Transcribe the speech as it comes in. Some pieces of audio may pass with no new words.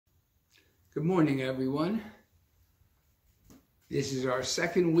Good morning, everyone. This is our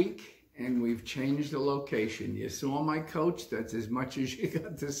second week, and we've changed the location. You saw my coach. That's as much as you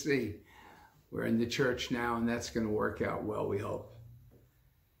got to see. We're in the church now, and that's going to work out well, we hope.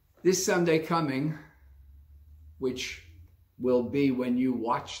 This Sunday coming, which will be when you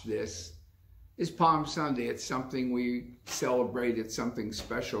watch this, is Palm Sunday. It's something we celebrate. It's something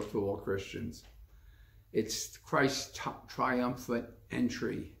special to all Christians. It's Christ's triumphant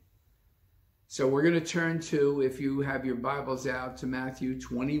entry. So we're going to turn to, if you have your Bibles out, to Matthew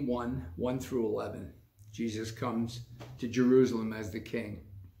 21, 1 through 11. Jesus comes to Jerusalem as the king.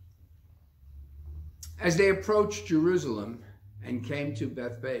 As they approached Jerusalem and came to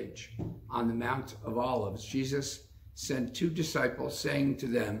Bethphage on the Mount of Olives, Jesus sent two disciples, saying to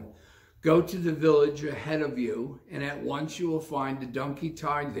them, "Go to the village ahead of you, and at once you will find a donkey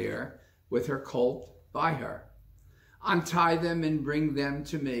tied there with her colt by her. Untie them and bring them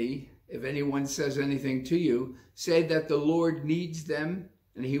to me. If anyone says anything to you, say that the Lord needs them,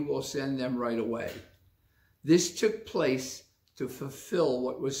 and he will send them right away." This took place to fulfill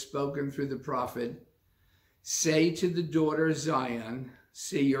what was spoken through the prophet. "Say to the daughter Zion,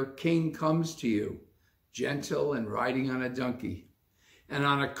 see, your king comes to you, gentle and riding on a donkey, and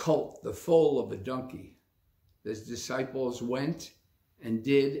on a colt, the foal of a donkey." The disciples went and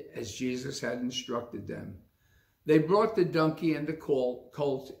did as Jesus had instructed them. They brought the donkey and the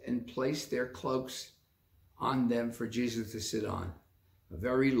colt and placed their cloaks on them for Jesus to sit on. A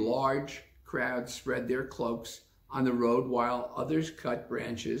very large crowd spread their cloaks on the road, while others cut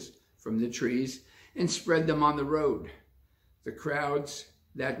branches from the trees and spread them on the road. The crowds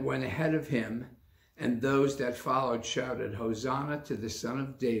that went ahead of him and those that followed shouted, "Hosanna to the Son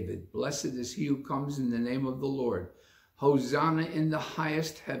of David. Blessed is he who comes in the name of the Lord. Hosanna in the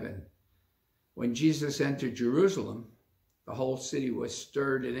highest heaven." When Jesus entered Jerusalem, the whole city was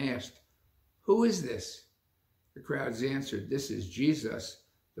stirred and asked, "Who is this?" The crowds answered, "This is Jesus,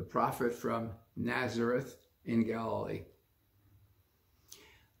 the prophet from Nazareth in Galilee."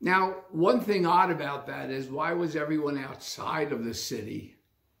 Now, one thing odd about that is, why was everyone outside of the city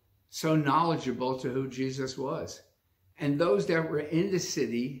so knowledgeable to who Jesus was? And those that were in the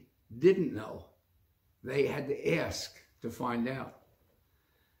city didn't know. They had to ask to find out.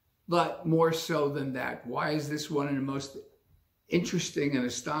 But more so than that, why is this one of the most interesting and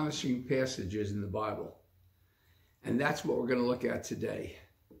astonishing passages in the Bible? And that's what we're going to look at today.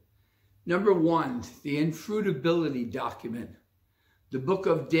 Number one, the infruitability document, the book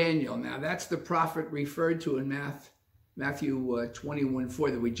of Daniel. Now, that's the prophet referred to in Matthew 21:4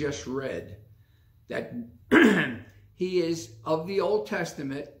 that we just read, that he is of the Old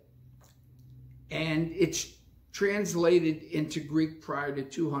Testament, and it's translated into Greek prior to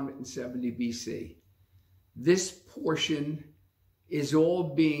 270 BC. This portion is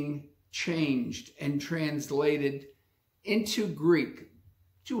all being changed and translated into Greek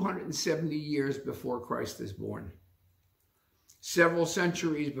 270 years before Christ is born. Several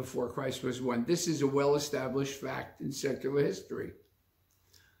centuries before Christ was born. This is a well-established fact in secular history.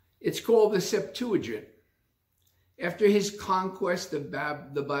 It's called the Septuagint. After his conquest of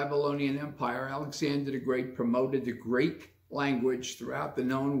the Babylonian Empire, Alexander the Great promoted the Greek language throughout the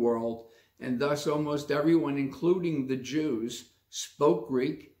known world, and thus almost everyone, including the Jews, spoke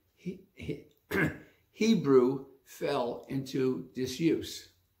Greek. Hebrew fell into disuse.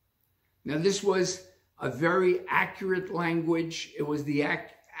 Now, this was a very accurate language. It was the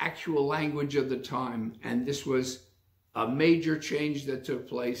actual language of the time, and this was a major change that took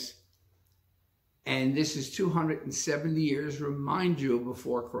place. And this is 270 years, remind you,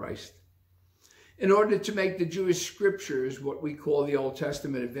 before Christ. In order to make the Jewish scriptures, what we call the Old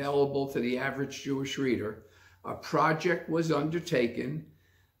Testament, available to the average Jewish reader, a project was undertaken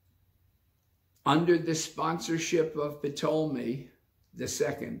under the sponsorship of Ptolemy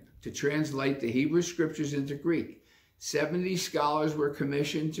II to translate the Hebrew scriptures into Greek. 70 scholars were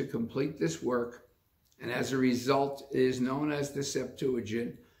commissioned to complete this work, and as a result, it is known as the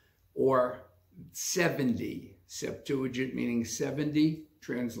Septuagint, or 70, Septuagint meaning 70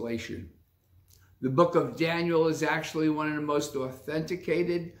 translation. The book of Daniel is actually one of the most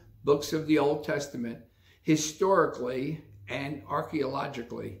authenticated books of the Old Testament, historically and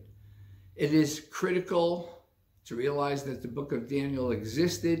archaeologically. It is critical to realize that the book of Daniel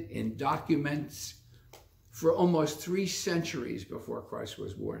existed in documents for almost 3 centuries before Christ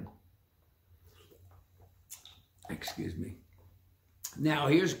was born. Excuse me. Now,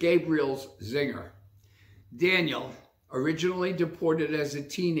 here's Gabriel's zinger. Daniel, originally deported as a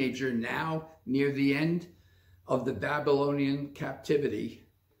teenager, now near the end of the Babylonian captivity,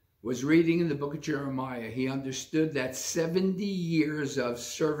 was reading in the book of Jeremiah, he understood that 70 years of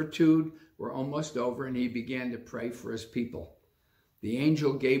servitude were almost over, and he began to pray for his people. The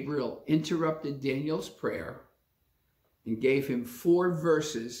angel Gabriel interrupted Daniel's prayer and gave him 4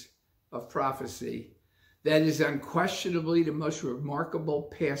 verses of prophecy that is unquestionably the most remarkable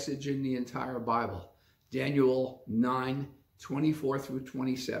passage in the entire Bible. Daniel 9:24 through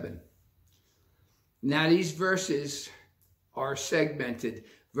 27. Now these verses are segmented.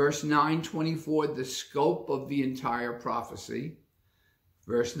 Verse 9:24, the scope of the entire prophecy.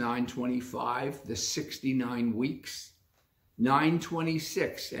 Verse 9:25, the 69 weeks.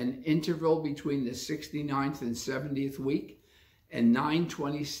 9:26, an interval between the 69th and 70th week. And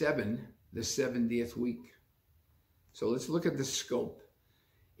 9:27, the 70th week. So let's look at the scope.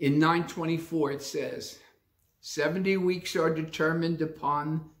 In 9:24 it says, 70 weeks are determined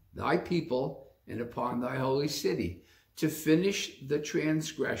upon thy people and upon thy holy city, to finish the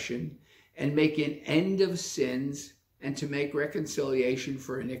transgression and make an end of sins, and to make reconciliation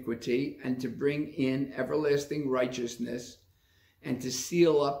for iniquity, and to bring in everlasting righteousness, and to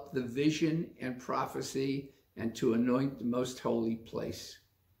seal up the vision and prophecy, and to anoint the most holy place.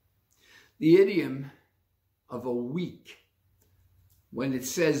 The idiom of a week, when it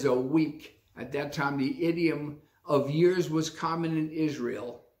says a week, at that time the idiom of years was common in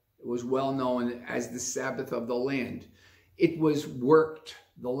Israel. It was well known as the Sabbath of the land. It was worked.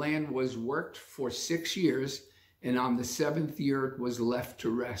 The land was worked for 6 years, and on the 7th year it was left to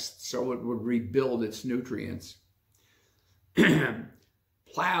rest, so it would rebuild its nutrients.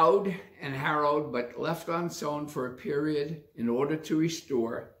 Plowed and harrowed, but left unsown for a period in order to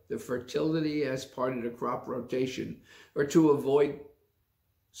restore the fertility as part of the crop rotation, or to avoid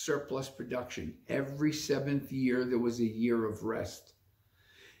surplus production. Every 7th year there was a year of rest.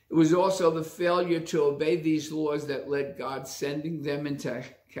 It was also the failure to obey these laws that led God sending them into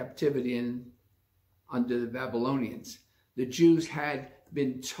captivity under the Babylonians. The Jews had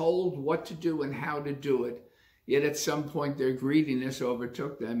been told what to do and how to do it, yet at some point their greediness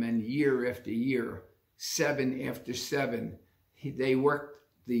overtook them, and year after year, 7 after 7, they worked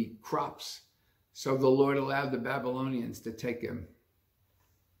the crops. So the Lord allowed the Babylonians to take them.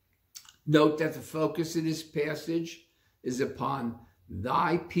 Note that the focus of this passage is upon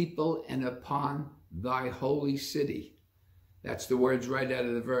thy people and upon thy holy city. That's the words right out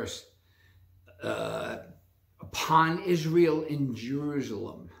of the verse. Upon Israel in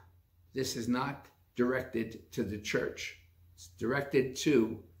Jerusalem. This is not directed to the church. It's directed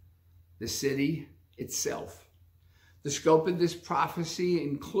to the city itself. The scope of this prophecy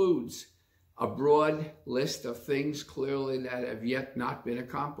includes a broad list of things clearly that have yet not been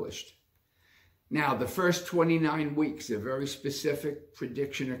accomplished. Now, the first 29 weeks, a very specific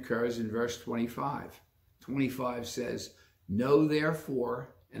prediction occurs in verse 25. 25 says, know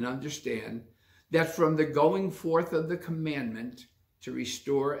therefore and understand that from the going forth of the commandment to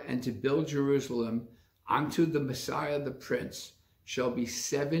restore and to build Jerusalem unto the Messiah the Prince shall be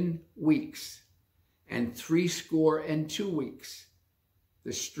 7 weeks and 62 weeks.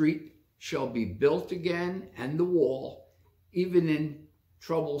 The street shall be built again, and the wall, even in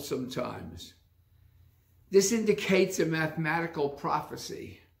troublesome times. This indicates a mathematical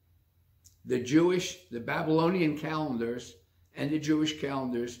prophecy. The Babylonian calendars and the Jewish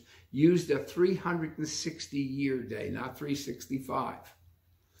calendars used a 360-year day, not 365.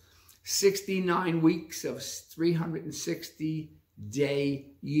 69 weeks of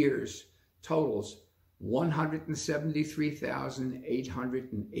 360-day years totals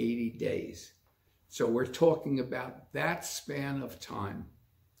 173,880 days. So we're talking about that span of time.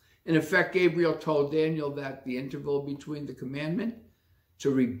 In effect, Gabriel told Daniel that the interval between the commandment to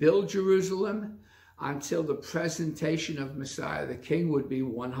rebuild Jerusalem until the presentation of Messiah the King would be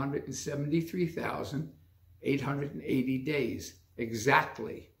 173,880 days,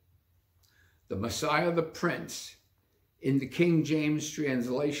 exactly. The Messiah the Prince, in the King James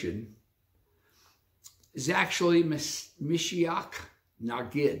translation, is actually Mashiach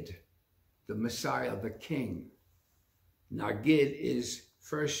Nagid, the Messiah the King. Nagid is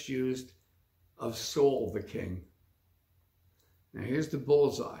first used of Saul the king. Now here's the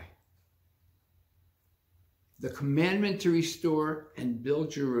bullseye. The commandment to restore and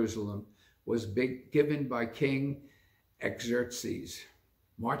build Jerusalem was given by King Xerxes,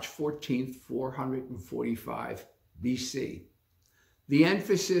 March 14th, 445 BC. The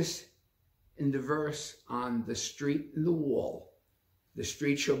emphasis in the verse on the street and the wall. The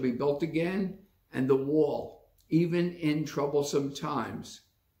street shall be built again, and the wall, even in troublesome times,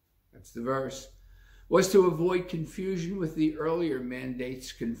 that's the verse, was to avoid confusion with the earlier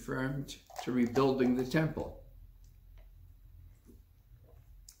mandates confirmed to rebuilding the temple.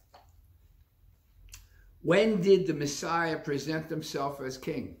 When did the Messiah present himself as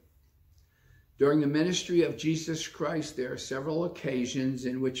king? During the ministry of Jesus Christ, there are several occasions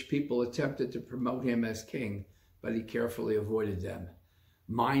in which people attempted to promote him as king, but he carefully avoided them.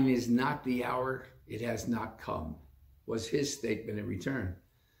 "Mine is not the hour, it has not come," was his statement in return.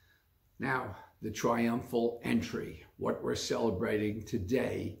 Now, the triumphal entry, what we're celebrating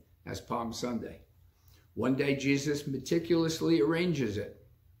today as Palm Sunday. One day, Jesus meticulously arranges it.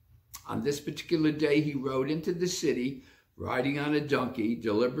 On this particular day, he rode into the city, riding on a donkey,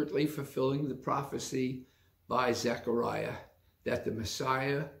 deliberately fulfilling the prophecy by Zechariah that the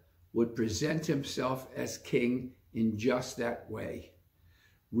Messiah would present himself as king in just that way.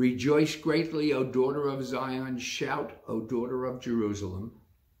 "Rejoice greatly, O daughter of Zion. Shout, O daughter of Jerusalem.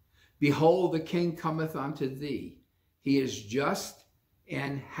 Behold, the king cometh unto thee. He is just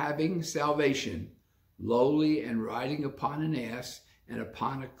and having salvation, lowly and riding upon an ass, and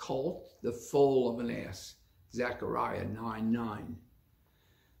upon a colt, the foal of an ass." Zechariah 9:9.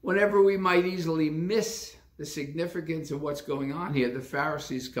 Whenever we might easily miss the significance of what's going on here, the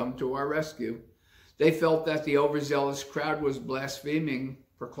Pharisees come to our rescue. They felt that the overzealous crowd was blaspheming,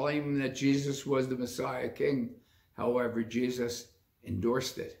 proclaiming that Jesus was the Messiah King. However, Jesus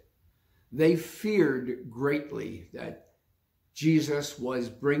endorsed it. They feared greatly that Jesus was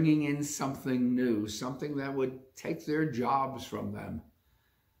bringing in something new, something that would take their jobs from them.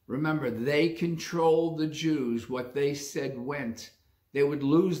 Remember, they controlled the Jews. What they said went. They would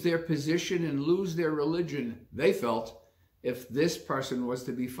lose their position and lose their religion, they felt, if this person was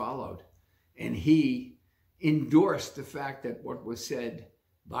to be followed. And he endorsed the fact that what was said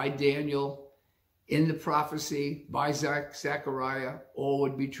by Daniel in the prophecy, by Zechariah, all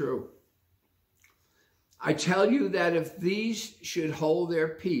would be true. "I tell you that if these should hold their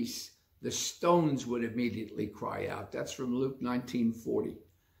peace, the stones would immediately cry out." That's from Luke 19:40.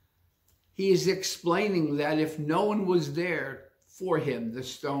 He is explaining that if no one was there for him, the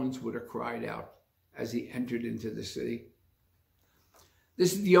stones would have cried out as he entered into the city.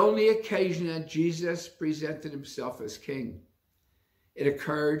 This is the only occasion that Jesus presented himself as king. It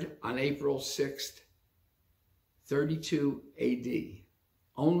occurred on April 6th, 32 AD.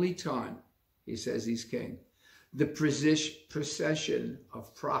 Only time he says he's king. The procession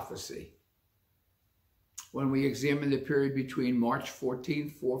of prophecy. When we examine the period between March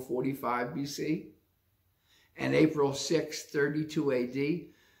 14th, 445 BC, and April 6th, 32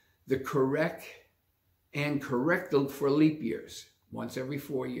 AD, the correct for leap years, once every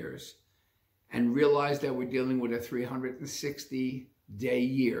 4 years, and realize that we're dealing with a 360-day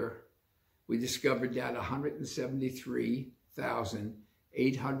year, we discovered that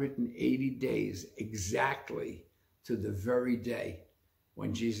 173,880 days exactly to the very day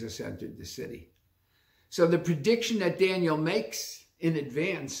when Jesus entered the city. So the prediction that Daniel makes in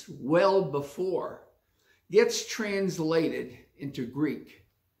advance, well before, gets translated into Greek.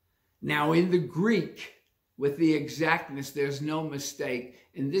 Now in the Greek, with the exactness, there's no mistake.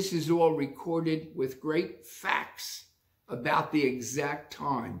 And this is all recorded with great facts about the exact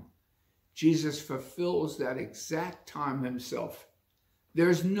time. Jesus fulfills that exact time himself.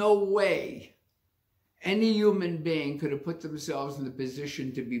 There's no way any human being could have put themselves in the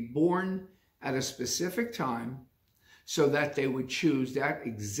position to be born at a specific time so that they would choose that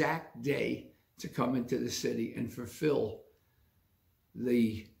exact day to come into the city and fulfill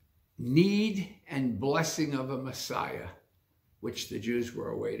the need and blessing of a Messiah, which the Jews were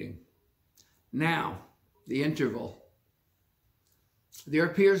awaiting. Now, the interval. There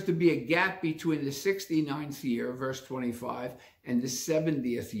appears to be a gap between the 69th year, verse 25, and the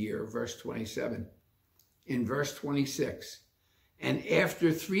 70th year, verse 27. In verse 26, "And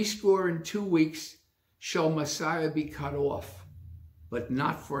after 62 weeks shall Messiah be cut off, but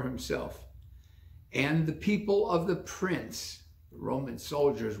not for himself. And the people of the prince," the Roman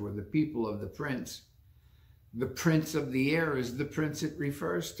soldiers were the people of the prince. The prince of the air is the prince it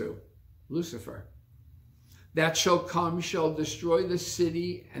refers to, Lucifer. "That shall come shall destroy the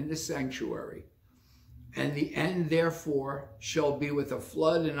city and the sanctuary. And the end therefore shall be with a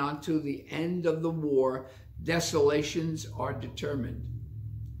flood, and unto the end of the war desolations are determined."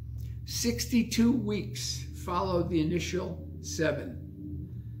 62 weeks followed the initial 7.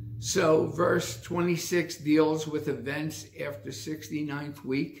 So verse 26 deals with events after 69th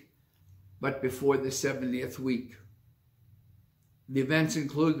week, but before the 70th week. The events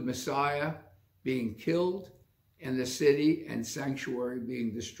include the Messiah being killed and the city and sanctuary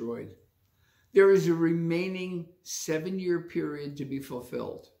being destroyed. There is a remaining 7-year period to be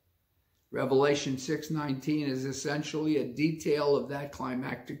fulfilled. Revelation 6:19 is essentially a detail of that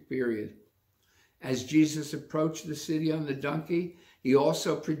climactic period. As Jesus approached the city on the donkey, he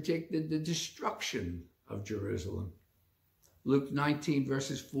also predicted the destruction of Jerusalem. Luke 19,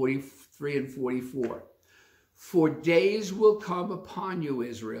 verses 43 and 44. For days will come upon you,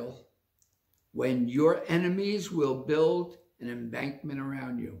 Israel, when your enemies will build an embankment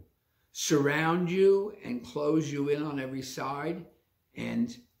around you, surround you and close you in on every side,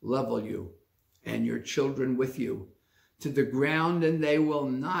 and level you and your children with you to the ground, and they will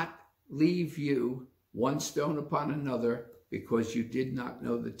not leave you one stone upon another, because you did not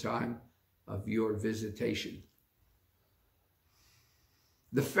know the time of your visitation.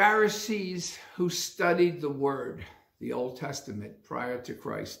 The Pharisees who studied the Word, the Old Testament, prior to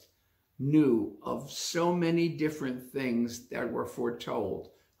Christ, knew of so many different things that were foretold,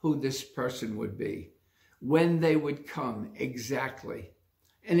 who this person would be, when they would come exactly.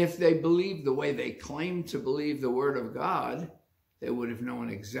 And if they believed the way they claimed to believe the Word of God, they would have known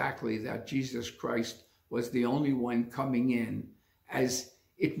exactly that Jesus Christ was the only one coming in, as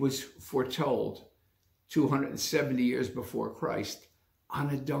it was foretold 270 years before Christ, on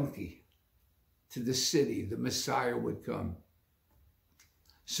a donkey to the city. The Messiah would come.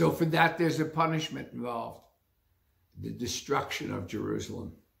 So for that, there's a punishment involved, the destruction of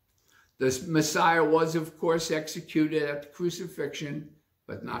Jerusalem. The Messiah was, of course, executed at the crucifixion,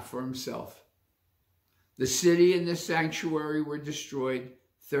 but not for himself. The city and the sanctuary were destroyed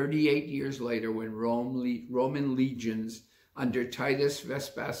 38 years later when Roman legions under Titus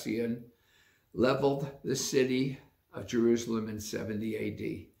Vespasian leveled the city of Jerusalem in 70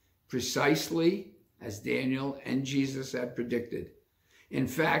 AD, precisely as Daniel and Jesus had predicted. In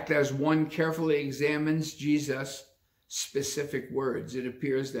fact, as one carefully examines Jesus' specific words, it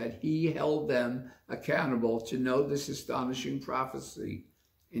appears that he held them accountable to know this astonishing prophecy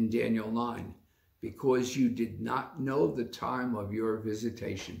in Daniel 9, because you did not know the time of your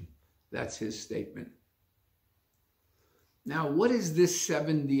visitation. That's his statement. Now, what is this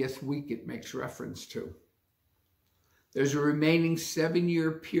 70th week it makes reference to? There's a remaining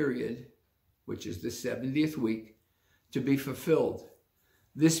 7-year period, which is the 70th week, to be fulfilled.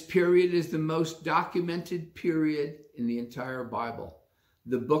 This period is the most documented period in the entire Bible.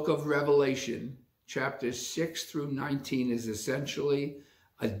 The book of Revelation, chapters 6 through 19, is essentially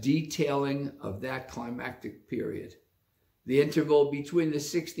a detailing of that climactic period. The interval between the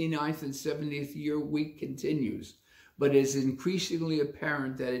 69th and 70th year week continues, but it is increasingly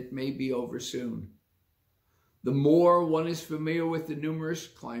apparent that it may be over soon. The more one is familiar with the numerous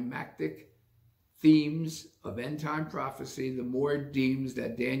climactic themes of end-time prophecy, the more it deems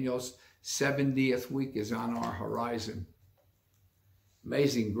that Daniel's 70th week is on our horizon.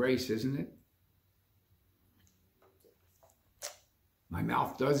 Amazing grace, isn't it? My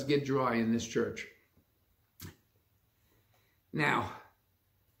mouth does get dry in this church. Now,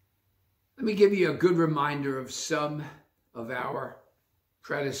 let me give you a good reminder of some of our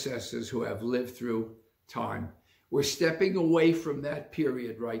predecessors who have lived through time. We're stepping away from that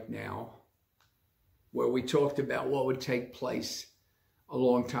period right now, where we talked about what would take place a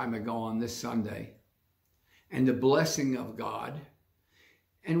long time ago on this Sunday, and the blessing of God.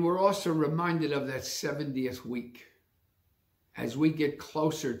 And we're also reminded of that 70th week as we get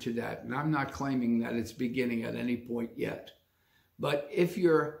closer to that. And I'm not claiming that it's beginning at any point yet. But if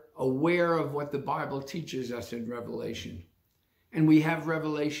you're aware of what the Bible teaches us in Revelation, and we have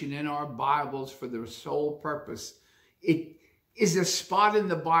Revelation in our Bibles for the sole purpose, it is a spot in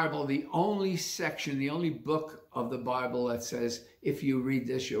the Bible, the only section, the only book of the Bible that says, if you read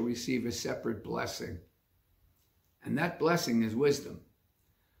this, you'll receive a separate blessing. And that blessing is wisdom.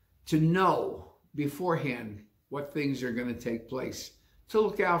 To know beforehand what things are going to take place, to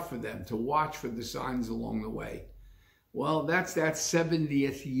look out for them, to watch for the signs along the way. Well, that's that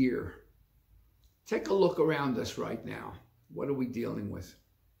 70th year. Take a look around us right now. What are we dealing with?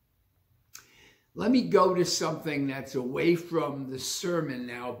 Let me go to something that's away from the sermon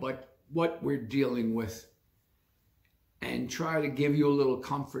now, but what we're dealing with, and try to give you a little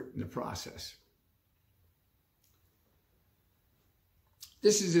comfort in the process.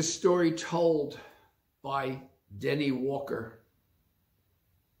 This is a story told by Denny Walker.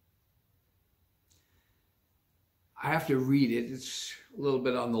 I have to read it. It's a little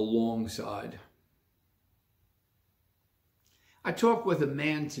bit on the long side. I talked with a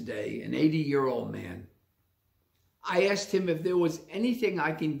man today, an 80-year-old man. I asked him if there was anything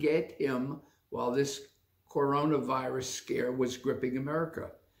I can get him while this coronavirus scare was gripping America.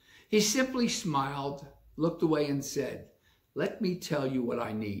 He simply smiled, looked away, and said, "Let me tell you what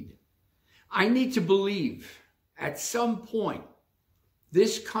I need. I need to believe at some point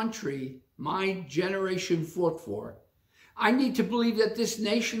this country my generation fought for, I need to believe that this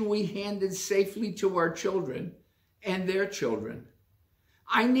nation we handed safely to our children and their children.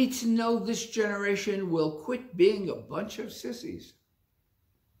 I need to know this generation will quit being a bunch of sissies,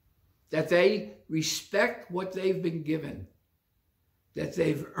 that they respect what they've been given, that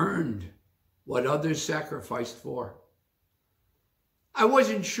they've earned what others sacrificed for. I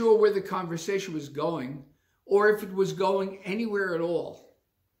wasn't sure where the conversation was going or if it was going anywhere at all,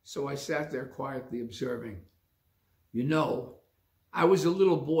 so I sat there quietly observing. You know, I was a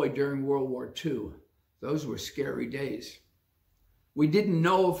little boy during World War II. Those were scary days. We didn't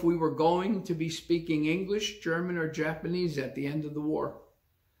know if we were going to be speaking English, German, or Japanese at the end of the war.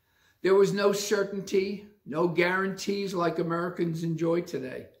 There was no certainty, no guarantees like Americans enjoy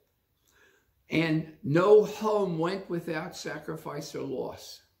today. And no home went without sacrifice or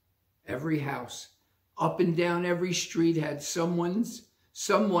loss. Every house, up and down every street had someone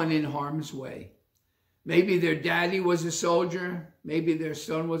in harm's way. Maybe their daddy was a soldier. Maybe their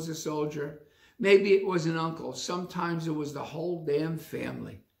son was a soldier. Maybe it was an uncle. Sometimes it was the whole damn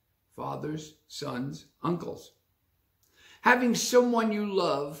family. Fathers, sons, uncles. Having someone you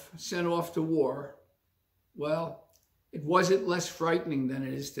love sent off to war, well, it wasn't less frightening than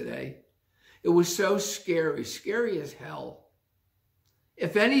it is today. It was so scary, scary as hell.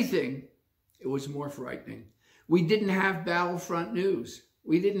 If anything, it was more frightening. We didn't have battlefront news.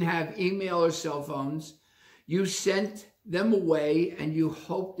 We didn't have email or cell phones. You sent them away and you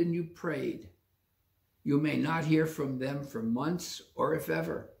hoped and you prayed. You may not hear from them for months or if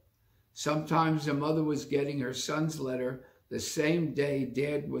ever. Sometimes a mother was getting her son's letter the same day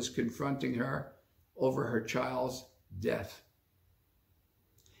Dad was confronting her over her child's death.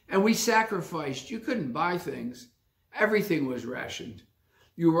 And we sacrificed. You couldn't buy things. Everything was rationed.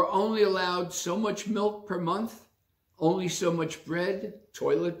 You were only allowed so much milk per month, only so much bread,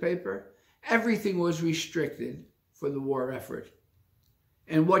 toilet paper. Everything was restricted for the war effort.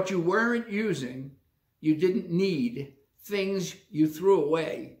 And what you weren't using, you didn't need, things you threw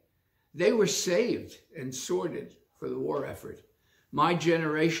away, they were saved and sorted for the war effort. My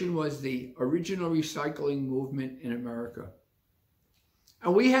generation was the original recycling movement in America.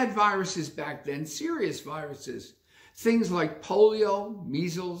 And we had viruses back then, serious viruses, things like polio,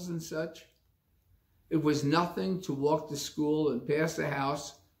 measles, and such. It was nothing to walk to school and pass a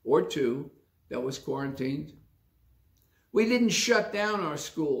house or two that was quarantined. We didn't shut down our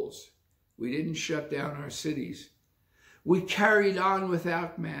schools. We didn't shut down our cities. We carried on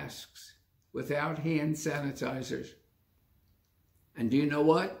without masks, without hand sanitizers. And do you know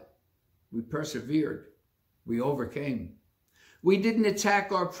what? We persevered. We overcame. We didn't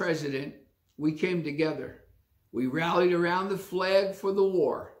attack our president. We came together. We rallied around the flag for the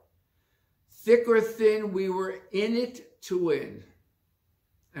war. Thick or thin, we were in it to win.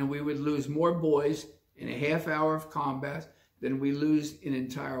 And we would lose more boys in a half hour of combat than we lose in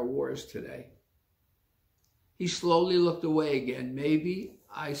entire wars today. He slowly looked away again. Maybe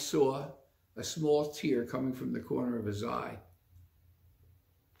I saw a small tear coming from the corner of his eye.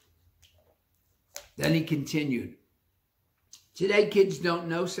 Then he continued. Today, kids don't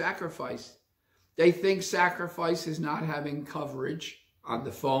know sacrifice. They think sacrifice is not having coverage on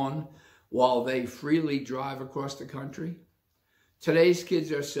the phone while they freely drive across the country. Today's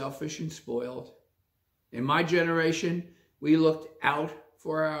kids are selfish and spoiled. In my generation, we looked out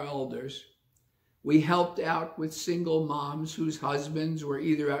for our elders. We helped out with single moms whose husbands were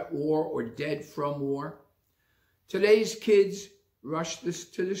either at war or dead from war. Today's kids rush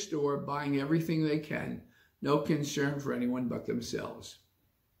to the store buying everything they can, no concern for anyone but themselves.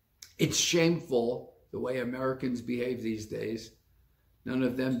 It's shameful the way Americans behave these days. None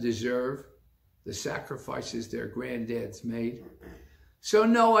of them deserve the sacrifices their granddads made. So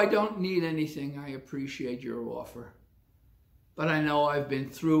no, I don't need anything. I appreciate your offer. But I know I've been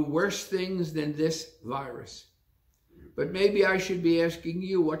through worse things than this virus. But maybe I should be asking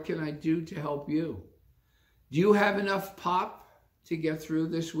you, what can I do to help you? Do you have enough pop to get through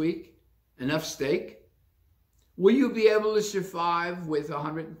this week? Enough steak? Will you be able to survive with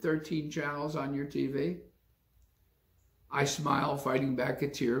 113 channels on your TV? I smile, fighting back a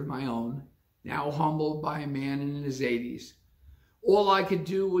tear of my own, now humbled by a man in his 80s. All I could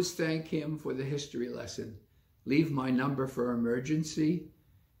do was thank him for the history lesson, leave my number for emergency,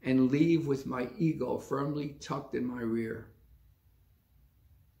 and leave with my ego firmly tucked in my rear.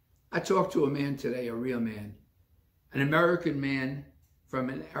 I talked to a man today, a real man, an American man from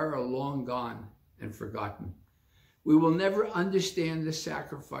an era long gone and forgotten. We will never understand the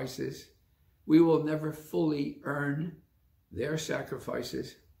sacrifices. We will never fully earn their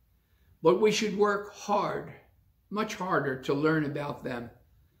sacrifices. But we should work hard, much harder, to learn about them,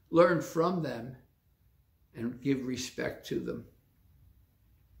 learn from them, and give respect to them.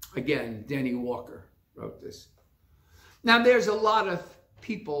 Again, Denny Walker wrote this. Now, there's a lot of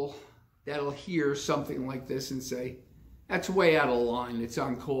people that'll hear something like this and say, that's way out of line, it's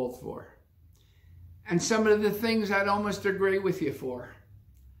uncalled for. And some of the things I'd almost agree with you for.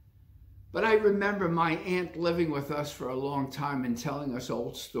 But I remember my aunt living with us for a long time and telling us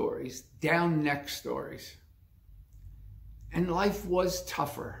old stories, down neck stories. And life was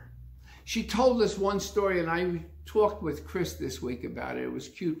tougher. She told us one story, and I talked with Chris this week about it. It was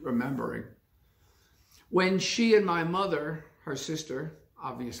cute remembering. When she and my mother, her sister,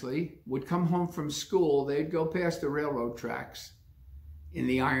 obviously, would come home from school, they'd go past the railroad tracks in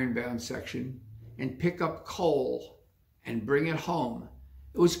the ironbound section and pick up coal and bring it home.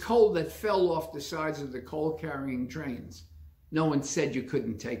 It was coal that fell off the sides of the coal-carrying trains. No one said you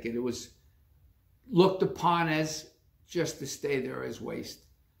couldn't take it. It was looked upon as just to stay there as waste.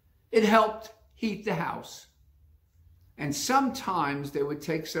 It helped heat the house. And sometimes they would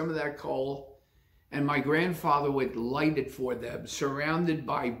take some of that coal and my grandfather would light it for them, surrounded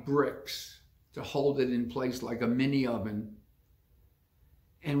by bricks to hold it in place like a mini oven.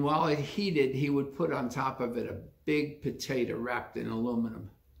 And while it heated, he would put on top of it a big potato wrapped in aluminum,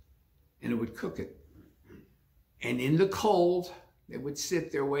 and it would cook it. And in the cold, they would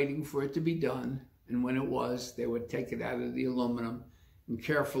sit there waiting for it to be done. And when it was, they would take it out of the aluminum and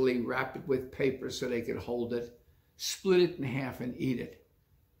carefully wrap it with paper so they could hold it, split it in half and eat it.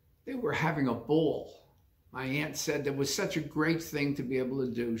 They were having a ball. My aunt said that was such a great thing to be able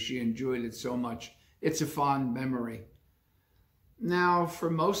to do. She enjoyed it so much. It's a fond memory. Now,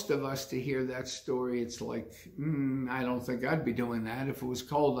 for most of us to hear that story, it's like, I don't think I'd be doing that. If it was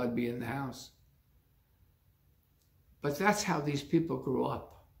cold, I'd be in the house. But that's how these people grew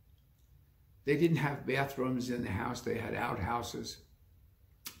up. They didn't have bathrooms in the house. They had outhouses.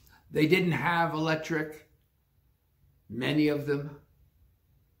 They didn't have electric. Many of them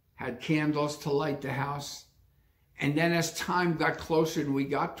had candles to light the house. And then as time got closer and we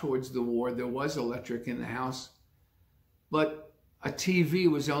got towards the war, there was electric in the house. But a TV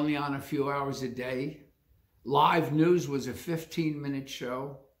was only on a few hours a day. Live news was a 15-minute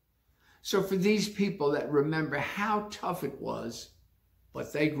show. So for these people that remember how tough it was,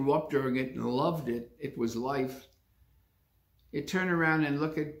 but they grew up during it and loved it, it was life. You turn around and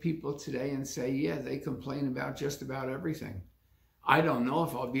look at people today and say, yeah, they complain about just about everything. I don't know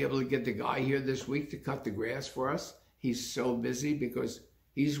if I'll be able to get the guy here this week to cut the grass for us. He's so busy because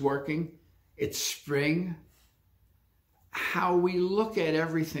he's working. It's spring. How we look at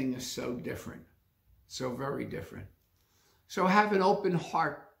everything is so different, so very different. So have an open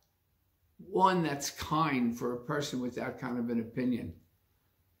heart, one that's kind for a person with that kind of an opinion.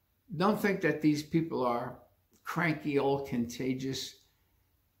 Don't think that these people are cranky, old, contagiously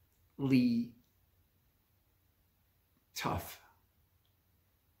tough.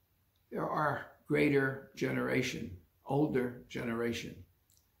 There are greater generation, older generation,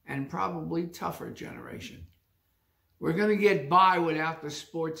 and probably tougher generation. We're going to get by without the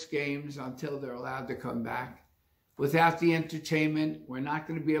sports games until they're allowed to come back. Without the entertainment, we're not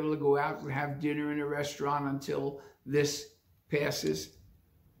going to be able to go out and have dinner in a restaurant until this passes.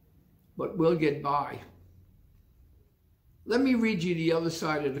 But we'll get by. Let me read you the other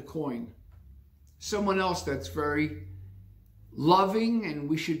side of the coin. Someone else that's very loving and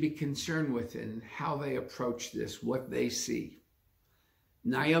we should be concerned with in how they approach this, what they see.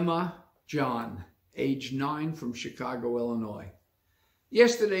 Naima John, age 9, from Chicago, Illinois.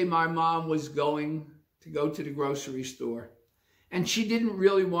 Yesterday, my mom was going to go to the grocery store, and she didn't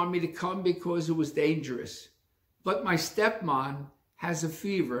really want me to come because it was dangerous. But my stepmom has a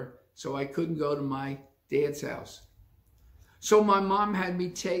fever, so I couldn't go to my dad's house. So my mom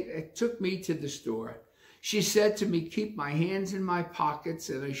took me to the store. She said to me, keep my hands in my pockets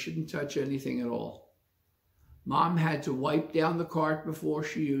and I shouldn't touch anything at all. Mom had to wipe down the cart before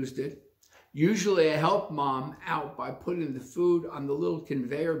she used it. Usually I help Mom out by putting the food on the little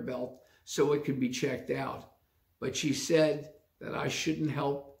conveyor belt so it could be checked out. But she said that I shouldn't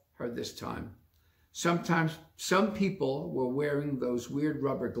help her this time. Sometimes some people were wearing those weird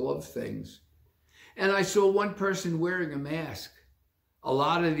rubber glove things. And I saw one person wearing a mask. A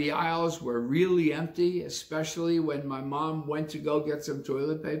lot of the aisles were really empty, especially when my mom went to go get some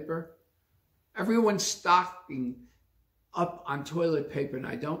toilet paper. Everyone's stocking up on toilet paper, and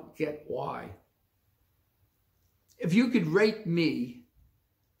I don't get why. If you could rate me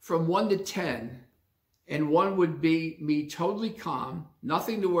from 1 to 10, and 1 would be me totally calm,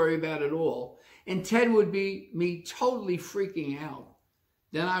 nothing to worry about at all, and 10 would be me totally freaking out,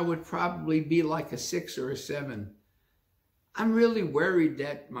 then I would probably be like a 6 or a 7. I'm really worried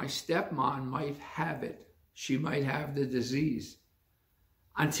that my stepmom might have it. She might have the disease.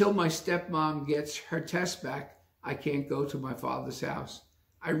 Until my stepmom gets her test back, I can't go to my father's house.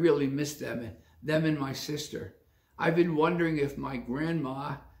 I really miss them and my sister. I've been wondering if my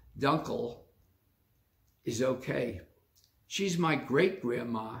grandma, Dunkel, is okay. She's my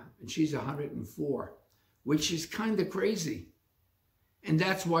great-grandma, and she's 104, which is kind of crazy. And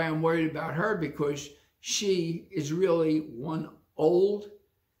that's why I'm worried about her, because she is really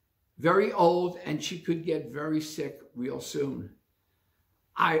very old, and she could get very sick real soon.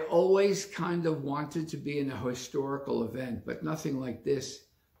 I always kind of wanted to be in a historical event, but nothing like this.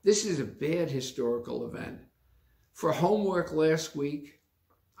 This is a bad historical event. For homework last week,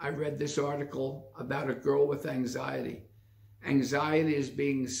 I read this article about a girl with anxiety. Anxiety is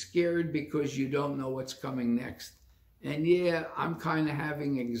being scared because you don't know what's coming next. And yeah, I'm kind of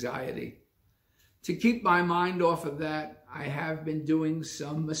having anxiety. To keep my mind off of that, I have been doing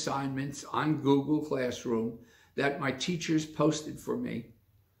some assignments on Google Classroom that my teachers posted for me.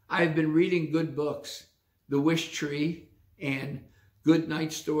 I have been reading good books, The Wish Tree and Good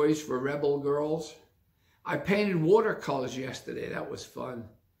Night Stories for Rebel Girls. I painted watercolors yesterday. That was fun.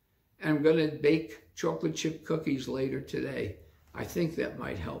 And I'm going to bake chocolate chip cookies later today. I think that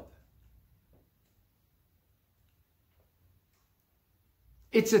might help.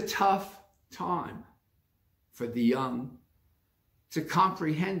 It's a tough time for the young to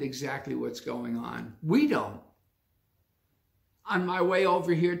comprehend exactly what's going on. We don't. On my way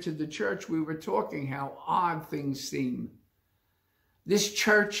over here to the church, we were talking how odd things seem. This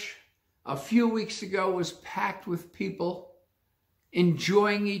church a few weeks ago was packed with people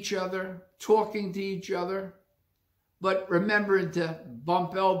enjoying each other, talking to each other, but remembering to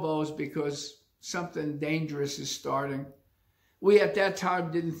bump elbows because something dangerous is starting. We at that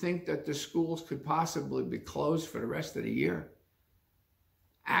time didn't think that the schools could possibly be closed for the rest of the year.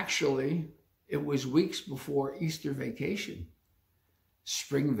 Actually, it was weeks before Easter vacation,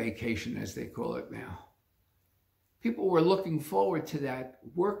 spring vacation as they call it now. People were looking forward to that,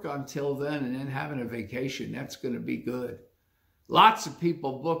 work until then, and then having a vacation. That's going to be good. Lots of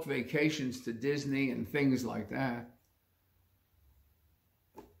people book vacations to Disney and things like that.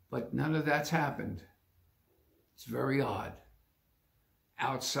 But none of that's happened. It's very odd.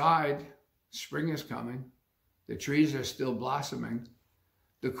 Outside, spring is coming. The trees are still blossoming.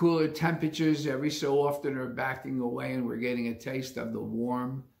 The cooler temperatures every so often are backing away, and we're getting a taste of the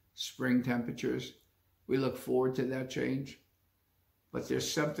warm spring temperatures. We look forward to that change. But there's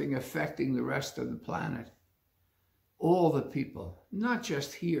something affecting the rest of the planet. All the people, not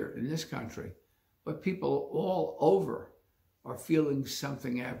just here in this country, but people all over are feeling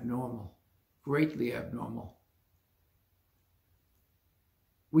something abnormal, greatly abnormal.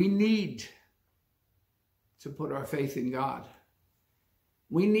 We need to put our faith in God.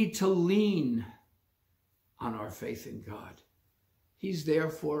 We need to lean on our faith in God. He's there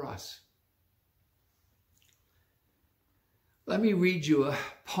for us. Let me read you a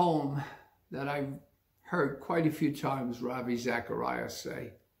poem that I've heard quite a few times Ravi Zacharias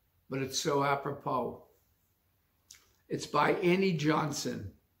say, but it's so apropos. It's by Annie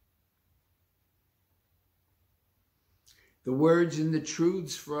Johnson. The words and the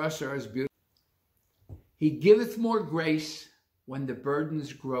truths for us are as beautiful. He giveth more grace when the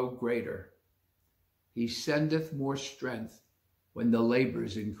burdens grow greater. He sendeth more strength when the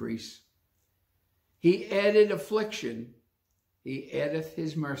labors increase. He added affliction, he addeth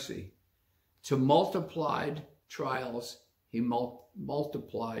his mercy. To multiplied trials, he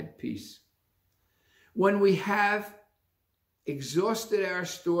multiplied peace. When we have exhausted our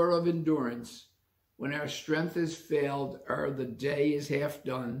store of endurance, when our strength has failed, ere the day is half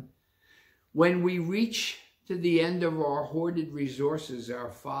done, when we reach to the end of our hoarded resources,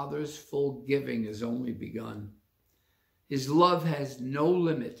 our Father's full giving has only begun. His love has no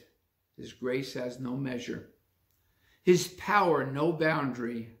limit. His grace has no measure. His power no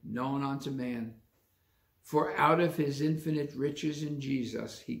boundary known unto man. For out of his infinite riches in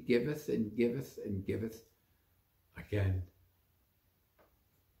Jesus, he giveth and giveth and giveth again.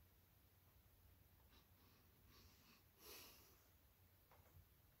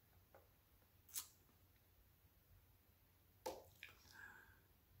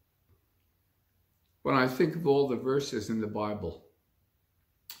 When I think of all the verses in the Bible,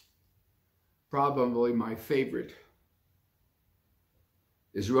 probably my favorite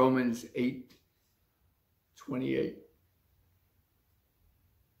is Romans 8:28.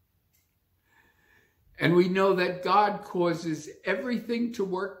 And we know that God causes everything to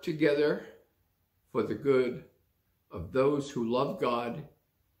work together for the good of those who love God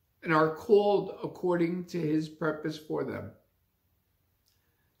and are called according to his purpose for them.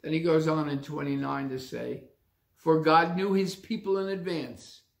 Then he goes on in 29 to say, for God knew his people in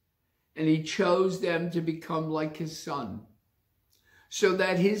advance, and he chose them to become like his son, so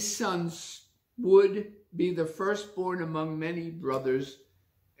that his sons would be the firstborn among many brothers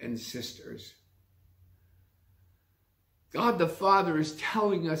and sisters. God the Father is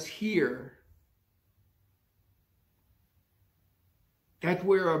telling us here that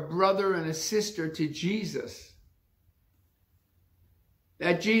we're a brother and a sister to Jesus.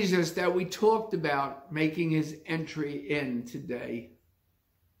 That Jesus that we talked about making his entry in today,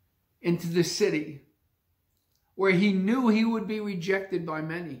 into the city, where he knew he would be rejected by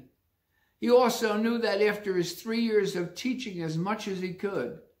many. He also knew that after his 3 years of teaching as much as he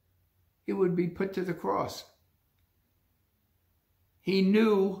could, he would be put to the cross. He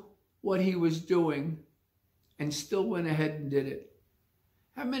knew what he was doing and still went ahead and did it.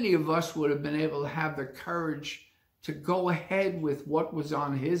 How many of us would have been able to have the courage to go ahead with what was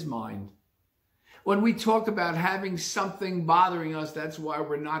on his mind? When we talk about having something bothering us, that's why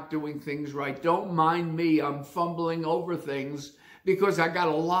we're not doing things right. Don't mind me. I'm fumbling over things because I got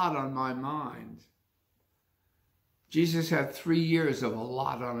a lot on my mind. Jesus had 3 years of a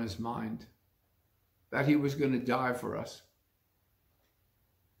lot on his mind, that he was going to die for us.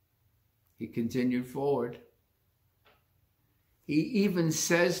 He continued forward. He even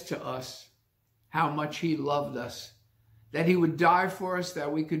says to us how much he loved us, that he would die for us,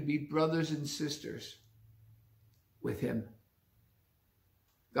 that we could be brothers and sisters with him.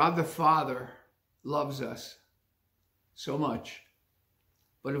 God the Father loves us so much.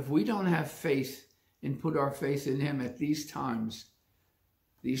 But if we don't have faith and put our faith in him at these times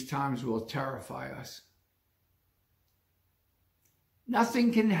will terrify us.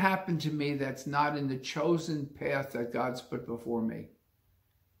 Nothing can happen to me that's not in the chosen path that God's put before me.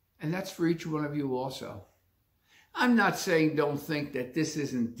 And that's for each one of you also. I'm not saying don't think that this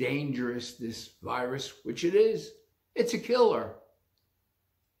isn't dangerous, this virus, which it is. It's a killer.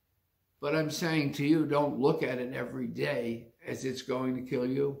 But I'm saying to you, don't look at it every day as it's going to kill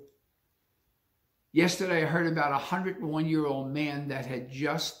you. Yesterday, I heard about a 101-year-old man that had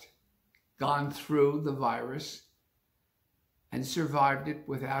just gone through the virus and survived it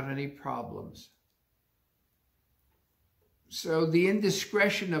without any problems. So the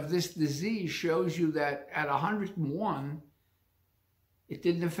indiscretion of this disease shows you that at 101, it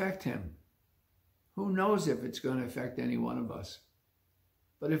didn't affect him. Who knows if it's going to affect any one of us?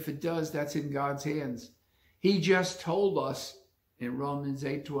 But if it does, that's in God's hands. He just told us in Romans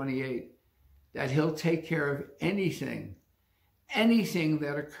 8:28 that he'll take care of anything. Anything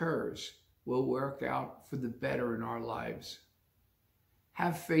that occurs will work out for the better in our lives.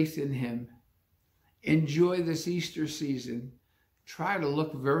 Have faith in him. Enjoy this Easter season. Try to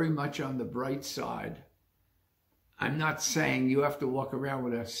look very much on the bright side. I'm not saying you have to walk around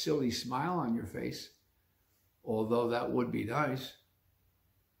with a silly smile on your face, although that would be nice.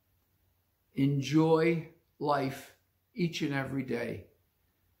 Enjoy life each and every day.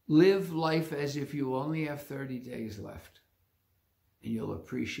 Live life as if you only have 30 days left, and you'll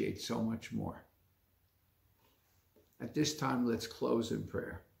appreciate so much more. At this time, let's close in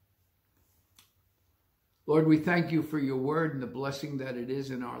prayer. Lord, we thank you for your word and the blessing that it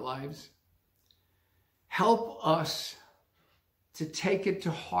is in our lives. Help us to take it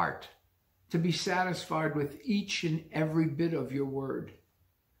to heart, to be satisfied with each and every bit of your word,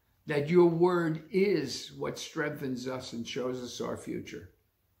 that your word is what strengthens us and shows us our future.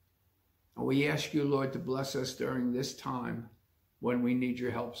 And we ask you, Lord, to bless us during this time when we need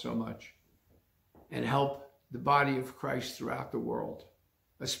your help so much, and help the body of Christ throughout the world,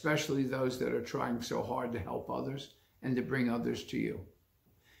 especially those that are trying so hard to help others and to bring others to you.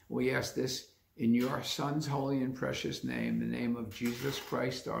 We ask this in your Son's holy and precious name, the name of Jesus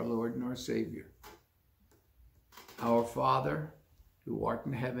Christ, our Lord and our Savior. Our Father, who art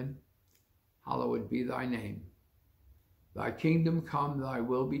in heaven, hallowed be thy name. Thy kingdom come, thy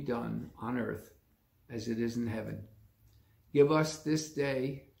will be done on earth as it is in heaven. Give us this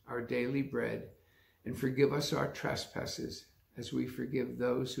day our daily bread, and forgive us our trespasses, as we forgive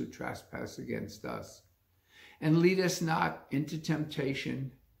those who trespass against us. And lead us not into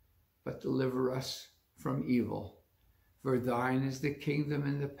temptation, but deliver us from evil. For thine is the kingdom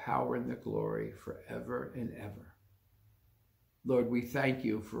and the power and the glory forever and ever. Lord, we thank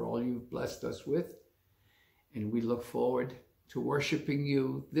you for all you've blessed us with, and we look forward to worshiping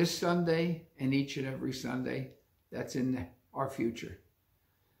you this Sunday and each and every Sunday that's in our future.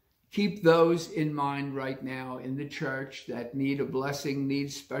 Keep those in mind right now in the church that need a blessing,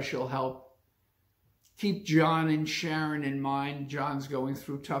 need special help. Keep John and Sharon in mind. John's going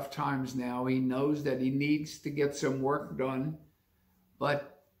through tough times now. He knows that he needs to get some work done,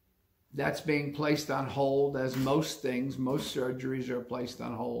 but that's being placed on hold, as most things, most surgeries are placed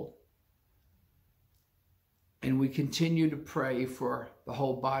on hold. And we continue to pray for the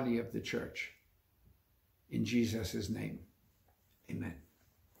whole body of the church. In Jesus' name, amen.